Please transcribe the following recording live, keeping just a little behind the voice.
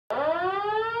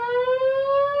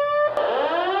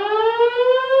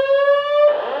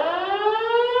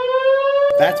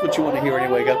That's what you want to hear when you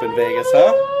wake up in Vegas,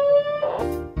 huh?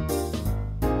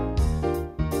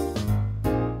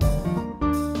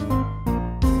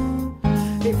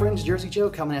 Hey friends, Jersey Joe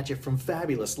coming at you from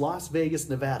fabulous Las Vegas,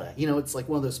 Nevada. You know, it's like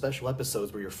one of those special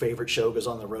episodes where your favorite show goes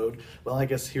on the road. Well, I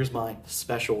guess here's my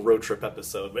special road trip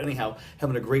episode. But anyhow,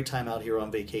 having a great time out here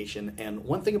on vacation. And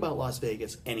one thing about Las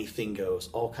Vegas, anything goes.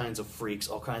 All kinds of freaks,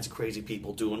 all kinds of crazy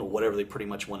people doing whatever they pretty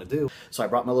much want to do. So I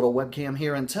brought my little webcam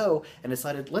here in tow and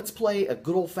decided, let's play a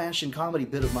good old-fashioned comedy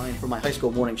bit of mine from my high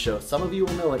school morning show. Some of you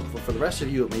will know it, but for the rest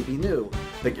of you, it may be new.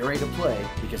 But get ready to play,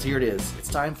 because here it is. It's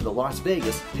time for the Las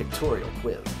Vegas Pictorial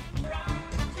Quiz.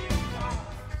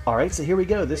 Alright, so here we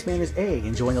go. This man is A,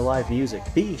 enjoying the live music,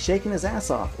 B, shaking his ass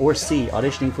off, or C,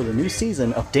 auditioning for the new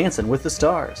season of Dancing with the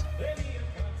Stars.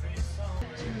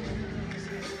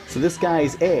 So this guy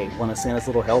is A, one of Santa's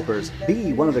little helpers,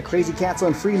 B, one of the crazy cats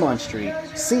on Fremont Street,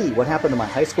 C, what happened to my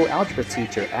high school algebra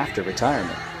teacher after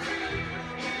retirement.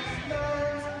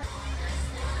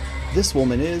 This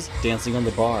woman is dancing on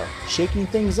the bar, shaking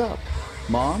things up.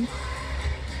 Mom?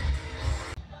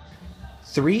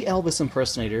 3 Elvis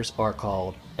impersonators are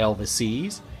called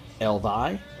Elvises,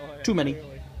 Elvi, too many.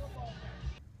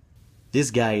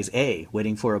 This guy is A,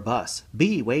 waiting for a bus,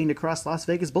 B, waiting to cross Las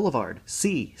Vegas Boulevard,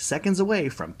 C, seconds away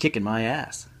from kicking my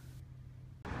ass.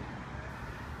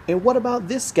 And what about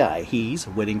this guy? He's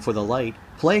waiting for the light,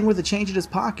 playing with the change in his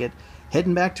pocket,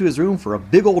 heading back to his room for a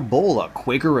big old bowl of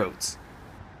Quaker Oats.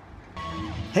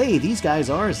 Hey, these guys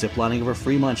are ziplining over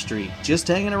Fremont Street, just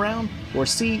hanging around, or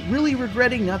C, really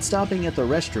regretting not stopping at the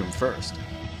restroom first.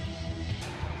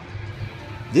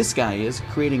 This guy is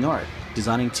creating art,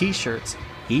 designing t-shirts.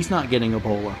 He's not getting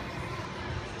Ebola.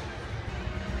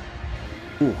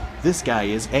 Ooh, this guy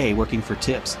is A, working for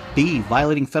tips, B,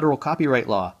 violating federal copyright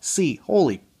law, C,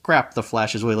 holy crap, the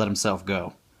Flash has really let himself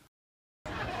go.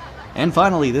 And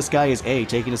finally, this guy is A,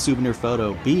 taking a souvenir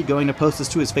photo, B, going to post this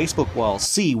to his Facebook wall,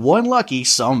 C, one lucky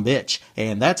sumbitch.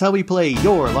 And that's how we play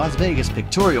your Las Vegas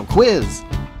Pictorial Quiz!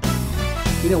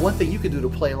 You know, one thing you can do to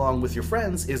play along with your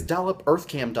friends is dial up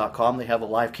earthcam.com. They have a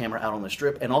live camera out on the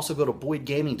strip, and also go to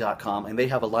boydgaming.com, and they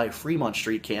have a live Fremont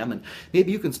Street cam, and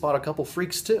maybe you can spot a couple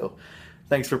freaks too.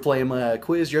 Thanks for playing my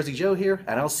quiz. Jersey Joe here,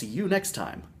 and I'll see you next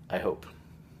time, I hope.